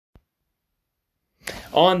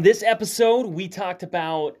On this episode, we talked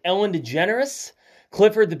about Ellen DeGeneres,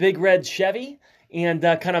 Clifford the Big Red Chevy, and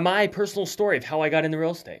kind of my personal story of how I got into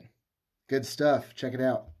real estate. Good stuff. Check it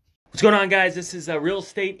out. What's going on, guys? This is Real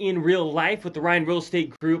Estate in Real Life with the Ryan Real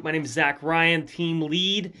Estate Group. My name is Zach Ryan, team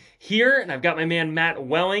lead here, and I've got my man Matt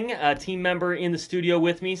Welling, a team member in the studio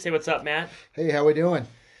with me. Say what's up, Matt. Hey, how we doing?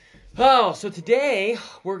 Oh, so today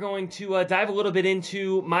we're going to dive a little bit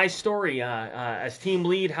into my story as team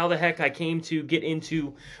lead, how the heck I came to get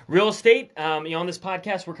into real estate. On this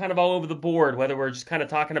podcast, we're kind of all over the board, whether we're just kind of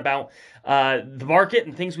talking about the market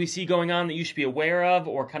and things we see going on that you should be aware of,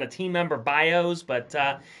 or kind of team member bios. But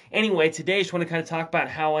anyway, today I just want to kind of talk about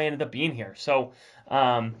how I ended up being here. So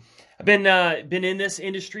I've been in this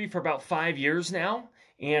industry for about 5 years now.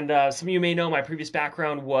 And some of you may know my previous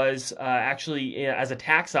background was actually as a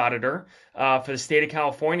tax auditor for the state of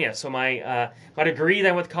California. So my degree that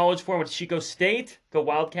I went to college for, went to Chico State, go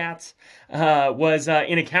Wildcats, was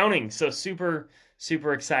in accounting. So super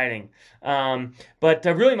exciting. But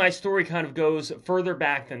really my story kind of goes further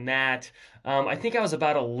back than that. I think I was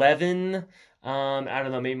about 11. I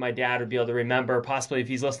don't know, maybe my dad would be able to remember, possibly if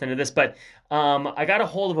he's listening to this. But I got a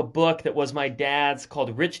hold of a book that was my dad's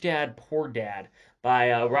called Rich Dad, Poor Dad,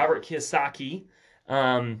 by Robert Kiyosaki.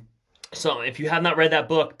 So if you have not read that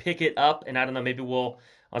book, pick it up. And I don't know, maybe we'll,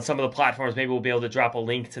 on some of the platforms, maybe we'll be able to drop a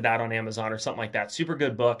link to that on Amazon or something like that. Super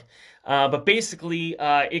good book. But basically,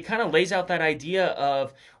 it kind of lays out that idea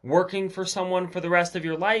of working for someone for the rest of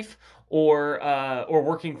your life, or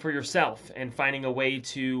working for yourself and finding a way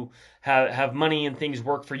to have money and things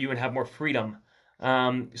work for you and have more freedom.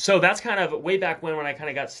 So that's kind of way back when I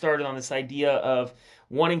kind of got started on this idea of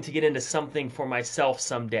wanting to get into something for myself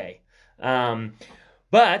someday.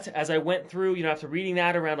 But as I went through, after reading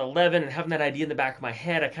that around 11 and having that idea in the back of my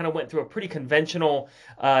head, I kind of went through a pretty conventional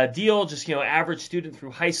deal, just, average student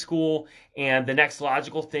through high school. And the next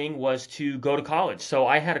logical thing was to go to college. So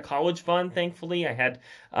I had a college fund, thankfully. I had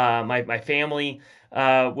my family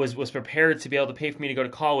was prepared to be able to pay for me to go to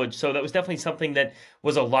college. So that was definitely something that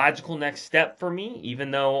was a logical next step for me,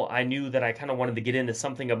 even though I knew that I kind of wanted to get into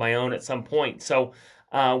something of my own at some point. So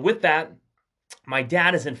with that, my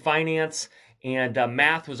dad is in finance, and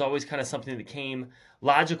math was always kind of something that came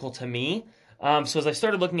logical to me. So as I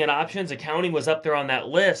started looking at options, accounting was up there on that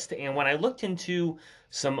list. And when I looked into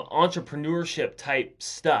some entrepreneurship type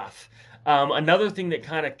stuff, another thing that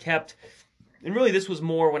kind of kept, and really this was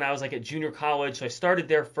more when I was like at junior college. So I started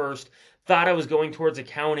there first, thought I was going towards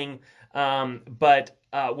accounting. But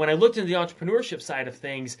when I looked into the entrepreneurship side of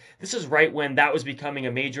things, this is right when that was becoming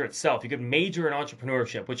a major itself. You could major in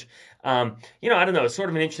entrepreneurship, which, I don't know, it's sort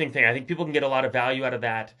of an interesting thing. I think people can get a lot of value out of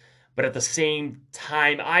that. But at the same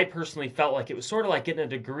time, I personally felt like it was sort of like getting a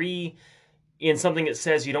degree in something that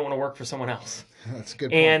says you don't want to work for someone else. That's a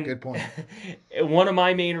good point. And good point. One of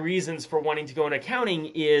my main reasons for wanting to go into accounting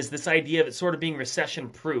is this idea of it sort of being recession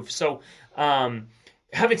proof. So,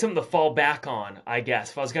 having something to fall back on, I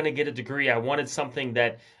guess. If I was going to get a degree, I wanted something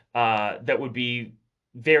that would be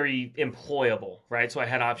very employable, right? So I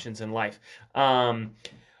had options in life.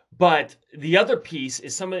 But the other piece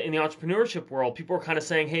is some in the entrepreneurship world, people are kind of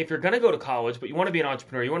saying, hey, if you're going to go to college, but you want to be an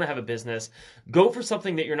entrepreneur, you want to have a business, go for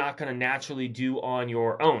something that you're not going to naturally do on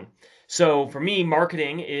your own. So for me,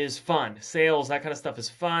 marketing is fun. Sales, that kind of stuff is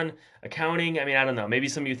fun. Accounting, I don't know. Maybe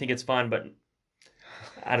some of you think it's fun, but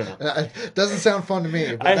I don't know. It doesn't sound fun to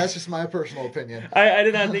me, but that's just my personal opinion. I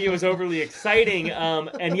did not think it was overly exciting,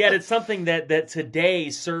 and yet it's something that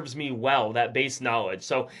today serves me well, that base knowledge.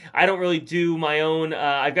 So I don't really do my own.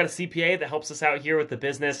 I've got a CPA that helps us out here with the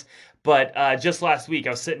business. But just last week,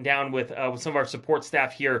 I was sitting down with some of our support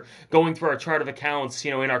staff here, going through our chart of accounts,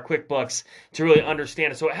 in our QuickBooks to really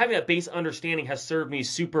understand it. So having that base understanding has served me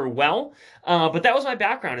super well. But that was my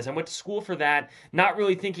background, as I went to school for that, not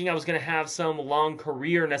really thinking I was going to have some long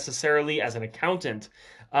career necessarily as an accountant.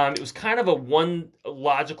 It was kind of a one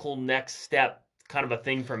logical next step kind of a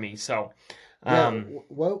thing for me. So.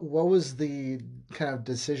 What was the kind of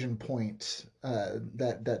decision point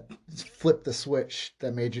that flipped the switch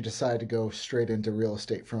that made you decide to go straight into real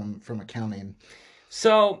estate from accounting?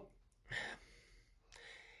 So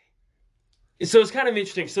it's kind of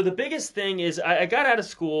interesting. So the biggest thing is I got out of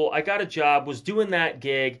school, I got a job, was doing that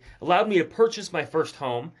gig, allowed me to purchase my first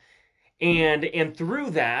home, and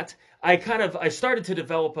through that I started to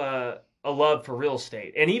develop a love for real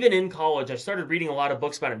estate. And even in college, I started reading a lot of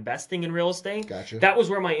books about investing in real estate. Gotcha. That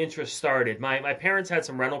was where my interest started. My parents had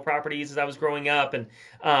some rental properties as I was growing up, and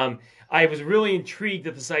I was really intrigued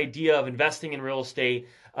at this idea of investing in real estate,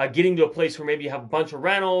 getting to a place where maybe you have a bunch of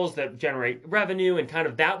rentals that generate revenue, and kind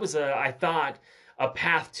of that was, I thought, a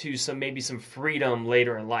path to maybe some freedom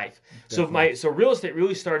later in life. Definitely. So real estate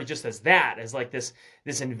really started just as that, as like this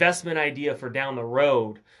investment idea for down the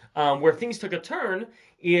road. Where things took a turn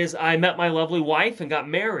is I met my lovely wife and got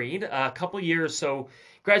married a couple years. So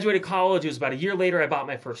graduated college. It was about a year later I bought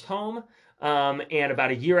my first home, and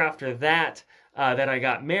about a year after that that I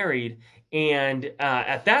got married. And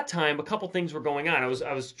at that time, a couple things were going on.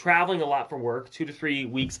 I was traveling a lot for work, 2 to 3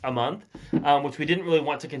 weeks a month, which we didn't really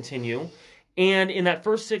want to continue. And in that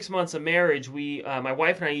first 6 months of marriage, my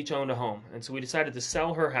wife and I each owned a home, and so we decided to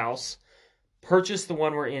sell her house, purchase the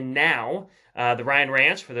one we're in now, the Ryan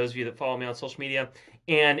Ranch, for those of you that follow me on social media,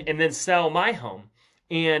 and then sell my home.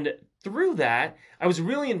 And through that, I was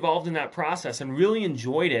really involved in that process and really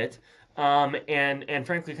enjoyed it. And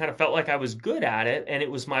frankly kind of felt like I was good at it. And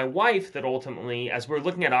it was my wife that ultimately, as we're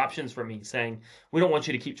looking at options for me, saying, we don't want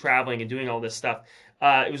you to keep traveling and doing all this stuff.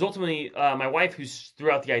 It was ultimately my wife who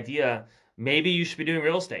threw out the idea, maybe you should be doing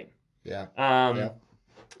real estate. Yeah.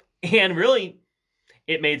 And really,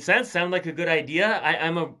 it made sense. Sounded like a good idea.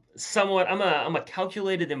 I'm a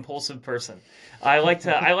calculated, impulsive person. I like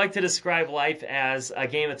to describe life as a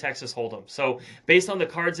game of Texas Hold'em. So based on the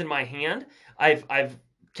cards in my hand, I've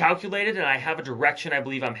calculated and I have a direction I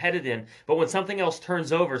believe I'm headed in. But when something else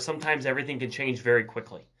turns over, sometimes everything can change very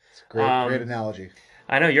quickly. It's a great analogy.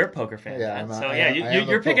 I know you're a poker fan. Yeah,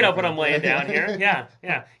 You're picking up what I'm laying down here. Yeah.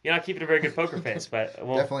 You're not keeping a very good poker face, but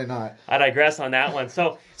definitely not. I digress on that one.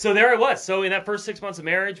 So there I was. So in that first 6 months of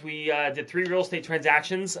marriage, we did 3 real estate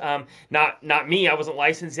transactions. Not me. I wasn't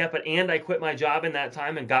licensed yet, and I quit my job in that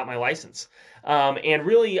time and got my license. And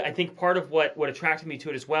really, I think part of what attracted me to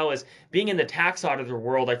it as well is being in the tax auditor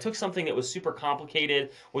world. I took something that was super complicated,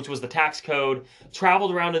 which was the tax code,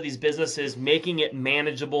 traveled around to these businesses, making it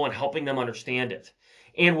manageable and helping them understand it.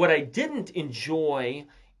 And what I didn't enjoy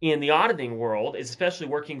in the auditing world, especially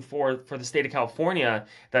working for the state of California at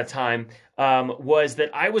that time, was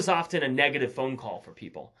that I was often a negative phone call for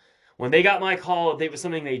people. When they got my call, it was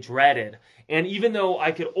something they dreaded. And even though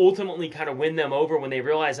I could ultimately kind of win them over when they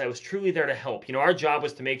realized I was truly there to help, our job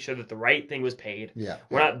was to make sure that the right thing was paid. Yeah.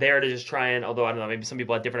 We're not there to just try and, although I don't know, maybe some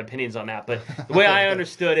people have different opinions on that, but the way I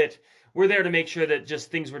understood it, we're there to make sure that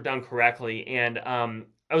just things were done correctly. And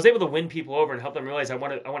I was able to win people over and help them realize I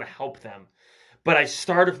want to help them. But I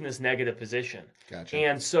started from this negative position. Gotcha.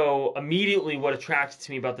 And so immediately what attracted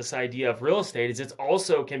to me about this idea of real estate is it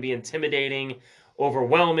also can be intimidating,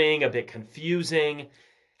 overwhelming, a bit confusing.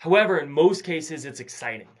 However, in most cases, it's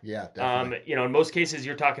exciting. Yeah, definitely. In most cases,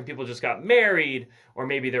 you're talking people just got married, or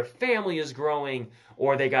maybe their family is growing,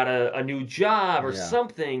 or they got a new job or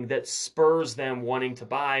something that spurs them wanting to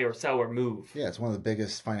buy or sell or move. Yeah, it's one of the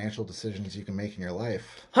biggest financial decisions you can make in your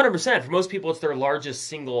life. 100%. For most people, it's their largest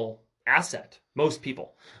single asset. Most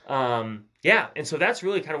people. And so that's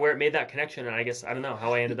really kind of where it made that connection. And I guess, I don't know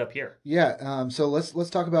how I ended up here. Yeah. So let's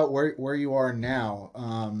talk about where you are now.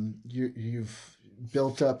 You've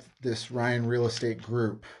built up this Ryan Real Estate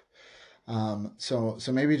Group. So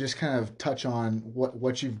maybe just kind of touch on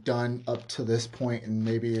what you've done up to this point, and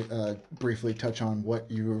maybe briefly touch on what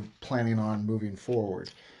you're planning on moving forward.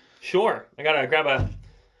 Sure. I gotta grab a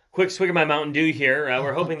quick swig of my Mountain Dew here.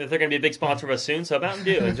 We're hoping that they're going to be a big sponsor of us soon. So Mountain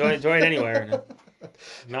Dew, enjoy it anywhere.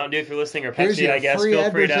 Mountain Dew, if you're listening, or Pepsi, I guess.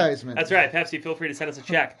 Feel free to. That's right, Pepsi. Feel free to send us a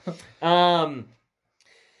check.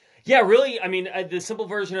 Yeah, really. I mean, the simple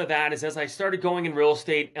version of that is as I started going in real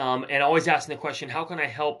estate and always asking the question, how can I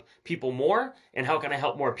help people more, and how can I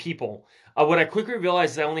help more people? What I quickly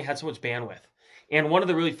realized is I only had so much bandwidth. And one of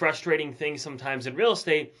the really frustrating things sometimes in real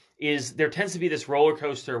estate is there tends to be this roller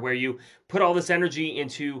coaster where you put all this energy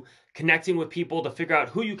into connecting with people to figure out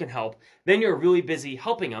who you can help. Then you're really busy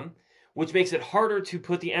helping them, which makes it harder to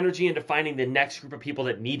put the energy into finding the next group of people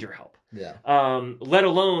that need your help. Yeah. Let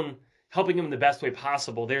alone helping them in the best way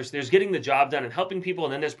possible. There's getting the job done and helping people,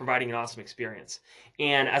 and then there's providing an awesome experience.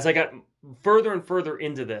 And as I got further and further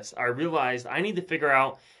into this, I realized I need to figure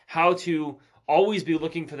out how to always be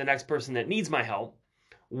looking for the next person that needs my help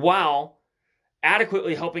while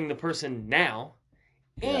adequately helping the person now.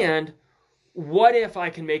 And what if I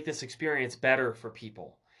can make this experience better for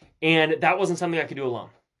people? And that wasn't something I could do alone.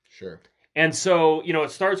 Sure. And so,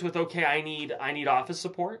 it starts with, okay, I need office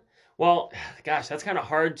support. Well, gosh, that's kind of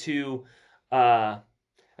hard to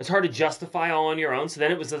justify all on your own. So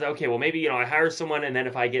then it was, okay, well, maybe, I hire someone, and then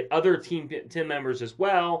if I get other team members as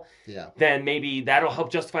well, then maybe that'll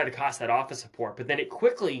help justify the cost of that office support. But then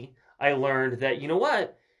I learned that,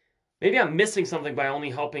 what? Maybe I'm missing something by only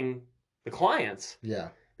helping the clients. Yeah.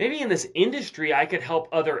 Maybe in this industry, I could help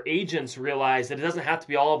other agents realize that it doesn't have to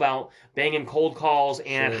be all about banging cold calls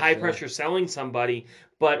and high pressure selling somebody.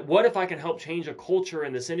 But what if I can help change a culture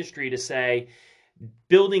in this industry to say,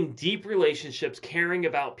 building deep relationships, caring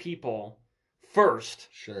about people first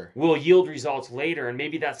Sure. will yield results later. And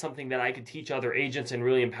maybe that's something that I could teach other agents and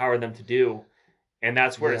really empower them to do. And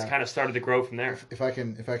that's where it's Yeah. kind of started to grow from there. If I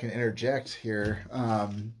can interject here,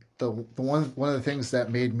 the one of the things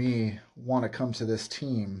that made me want to come to this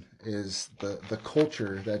team is the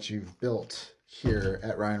culture that you've built here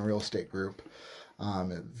at Ryan Real Estate Group.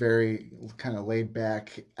 Very kind of laid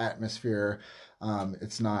back atmosphere.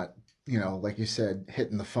 It's not, like you said,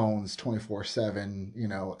 hitting the phones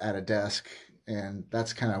 24/7, at a desk. And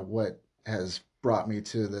that's kind of what has brought me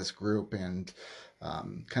to this group and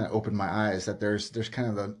kind of opened my eyes that there's kind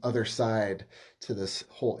of the other side to this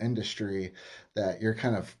whole industry that you're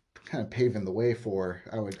kind of paving the way for,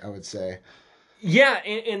 I would say. Yeah,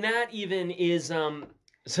 and that even is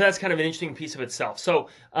so that's kind of an interesting piece of itself. So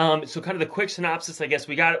so kind of the quick synopsis, I guess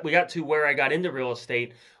we got to where I got into real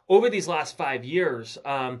estate over these last 5 years.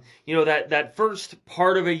 That first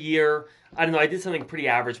part of a year, I don't know, I did something pretty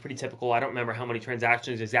average, pretty typical. I don't remember how many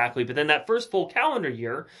transactions exactly, but then that first full calendar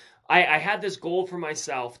year, I had this goal for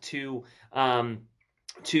myself to the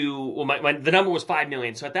number was 5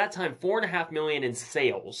 million. So at that time, 4.5 million in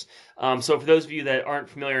sales. So for those of you that aren't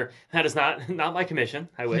familiar, that is not my commission.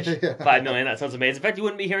 I wish. Yeah. 5 million. That sounds amazing. In fact, you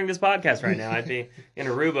wouldn't be hearing this podcast right now. I'd be in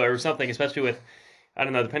Aruba or something, especially with, I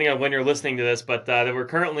don't know, depending on when you're listening to this, but we're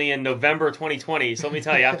currently in November 2020. So let me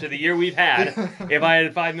tell you, after the year we've had, if I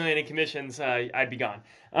had 5 million in commissions, I'd be gone.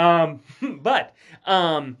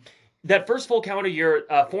 That first full calendar year,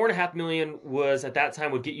 4.5 million was at that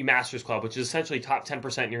time would get you Masters Club, which is essentially top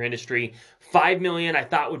 10% in your industry. 5 million I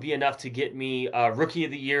thought would be enough to get me Rookie of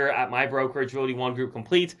the Year at my brokerage, Realty One Group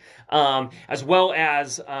Complete, as well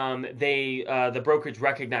as the brokerage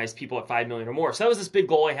recognized people at 5 million or more. So that was this big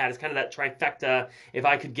goal I had. It's kind of that trifecta. If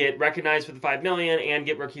I could get recognized for the 5 million and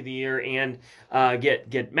get Rookie of the Year and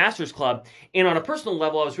get Masters Club, and on a personal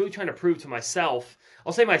level, I was really trying to prove to myself.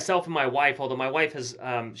 I'll say myself and my wife, although my wife has,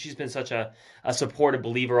 she's been such a supportive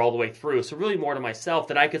believer all the way through. So really more to myself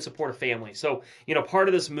that I could support a family. So, part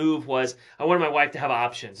of this move was I wanted my wife to have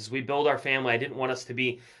options. As we build our family, I didn't want us to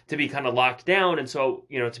be kind of locked down. And so,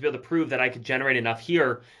 to be able to prove that I could generate enough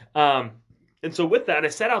here. And so with that, I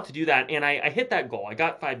set out to do that. And I hit that goal. I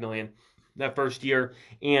got 5 million that first year.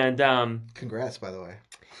 And congrats, by the way.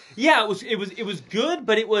 Yeah, it was good,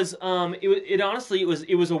 but it was honestly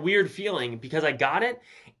it was a weird feeling because I got it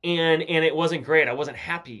and it wasn't great. I wasn't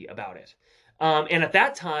happy about it. And at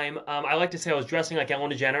that time, I like to say I was dressing like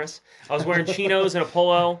Ellen DeGeneres. I was wearing chinos and a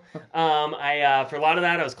polo. For a lot of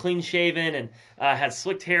that, I was clean shaven and had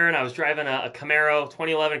slicked hair, and I was driving a Camaro,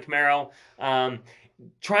 2011 Camaro.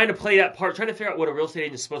 Trying to play that part, trying to figure out what a real estate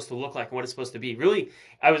agent is supposed to look like and what it's supposed to be. Really,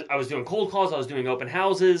 I was doing cold calls, I was doing open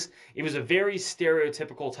houses. It was a very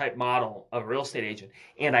stereotypical type model of a real estate agent,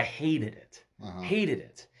 and I hated it. Hated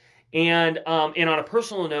it. And on a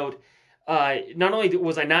personal note, not only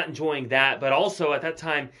was I not enjoying that, but also at that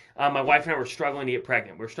time, my wife and I were struggling to get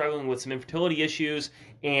pregnant. We were struggling with some infertility issues,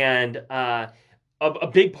 and a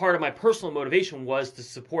big part of my personal motivation was to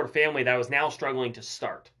support a family that I was now struggling to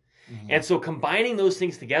start. And so combining those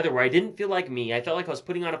things together where I didn't feel like me, I felt like I was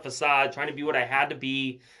putting on a facade, trying to be what I had to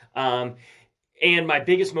be. And my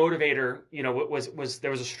biggest motivator, was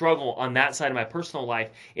there was a struggle on that side of my personal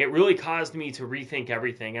life. It really caused me to rethink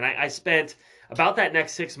everything. And I spent about that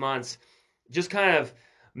next 6 months just kind of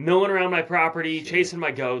milling around my property, chasing my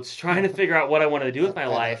goats, trying to figure out what I wanted to do with my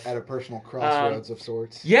life. At a personal crossroads of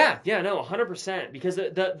sorts. Yeah, no, 100%. Because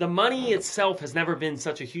the money itself has never been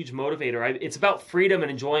such a huge motivator. It's about freedom and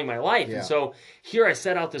enjoying my life. Yeah. And so here I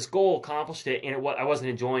set out this goal, accomplished it, and I wasn't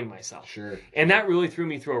enjoying myself. Sure. And that really threw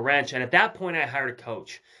me through a wrench. And at that point, I hired a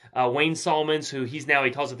coach. Wayne Solomons, who he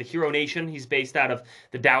calls it the Hero Nation. He's based out of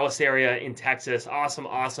the Dallas area in Texas.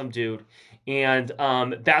 Awesome dude. And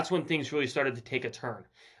that's when things really started to take a turn.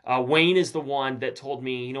 Wayne is the one that told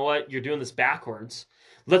me, you know what, you're doing this backwards.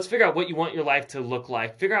 Let's figure out what you want your life to look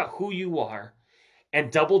like. Figure out who you are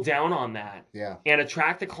and double down on that. Yeah. And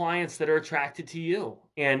attract the clients that are attracted to you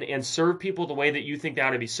and serve people the way that you think they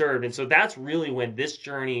ought to be served. And so that's really when this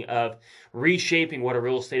journey of reshaping what a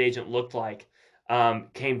real estate agent looked like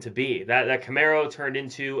came to be. That Camaro turned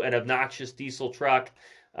into an obnoxious diesel truck,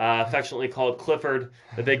 affectionately called Clifford,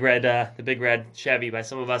 the big red Chevy by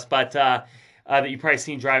some of us. But that you've probably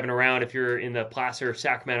seen driving around if you're in the Placer,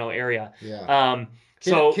 Sacramento area. Yeah.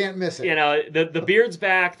 Can't miss it. The beard's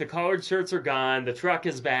back, the collared shirts are gone, the truck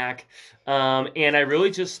is back, and I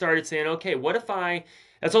really just started saying, okay, what if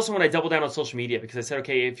that's also when I doubled down on social media, because I said,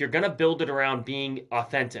 okay, if you're going to build it around being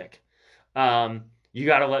authentic, you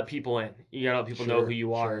got to let people in. You got to let people know who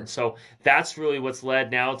you are. Sure. And so that's really what's led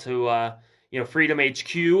now to, Freedom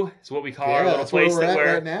HQ is what we call our little that's where place we're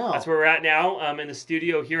at right now. That's where we're at now, in the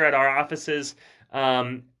studio here at our offices.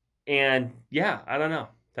 And yeah, I don't know.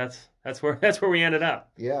 That's where we ended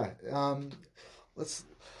up. Yeah.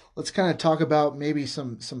 Let's kind of talk about maybe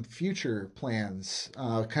some future plans.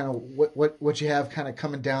 Kind of what you have kind of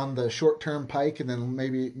coming down the short term pike, and then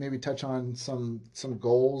maybe touch on some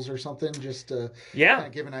goals or something, just to kind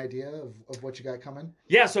of give an idea of what you got coming.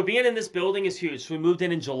 Yeah, so being in this building is huge. So we moved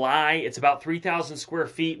in July. It's about 3,000 square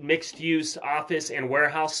feet, mixed use office and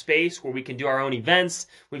warehouse space where we can do our own events.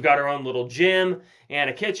 We've got our own little gym and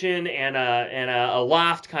a kitchen and a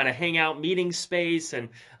loft kind of hangout meeting space and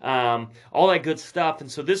all that good stuff.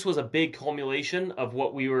 And so this was a big culmination of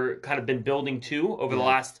what we were kind of been building to over the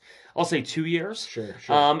last, I'll say, 2 years. Sure.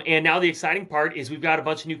 And now the exciting part is we've got a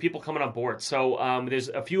bunch of new people coming on board. So there's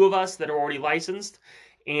a few of us that are already licensed.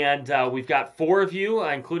 And we've got 4 of you,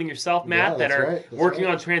 including yourself, Matt, that are working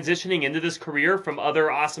on transitioning into this career from other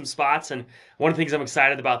awesome spots. And one of the things I'm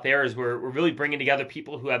excited about there is we're really bringing together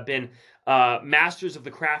people who have been masters of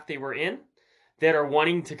the craft they were in, that are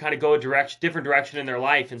wanting to kind of go a different direction in their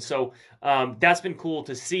life. And so that's been cool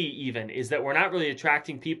to see, even, is that we're not really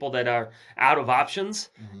attracting people that are out of options.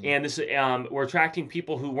 Mm-hmm. And this we're attracting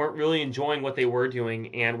people who weren't really enjoying what they were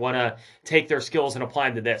doing and want to take their skills and apply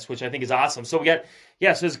them to this, which I think is awesome. So we got,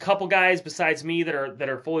 so there's a couple guys besides me that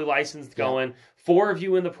are fully licensed going, 4 of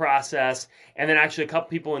you in the process, and then actually a couple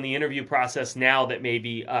people in the interview process now that may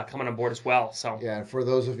be coming on board as well. So and for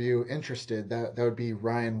those of you interested, that would be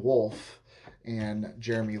Ryan Wolf and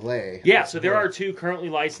Jeremy Lay. Yeah, so there are 2 currently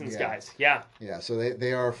licensed guys. Yeah, so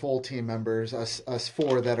they are full team members. Us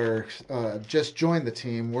 4 that are just joined the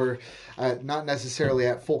team. We're not necessarily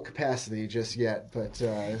at full capacity just yet, but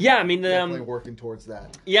definitely working towards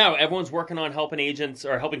that. Yeah, everyone's working on helping agents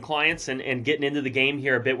or helping clients and getting into the game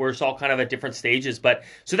here a bit. We're just all kind of at different stages. But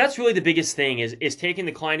so that's really the biggest thing is taking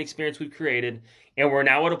the client experience we've created, and we're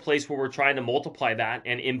now at a place where we're trying to multiply that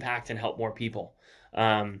and impact and help more people.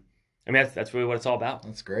 That's really what it's all about.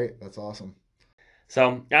 That's great. That's awesome.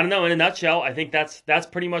 So I don't know. In a nutshell, I think that's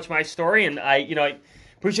pretty much my story. And I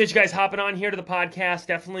appreciate you guys hopping on here to the podcast.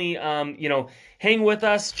 Definitely, hang with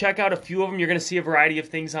us. Check out a few of them. You're going to see a variety of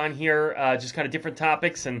things on here, just kind of different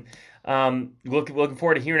topics. And looking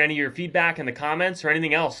forward to hearing any of your feedback in the comments or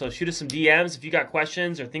anything else. So shoot us some DMs if you got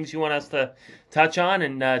questions or things you want us to touch on.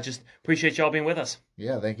 And just appreciate y'all being with us.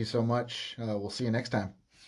 Yeah, thank you so much. We'll see you next time.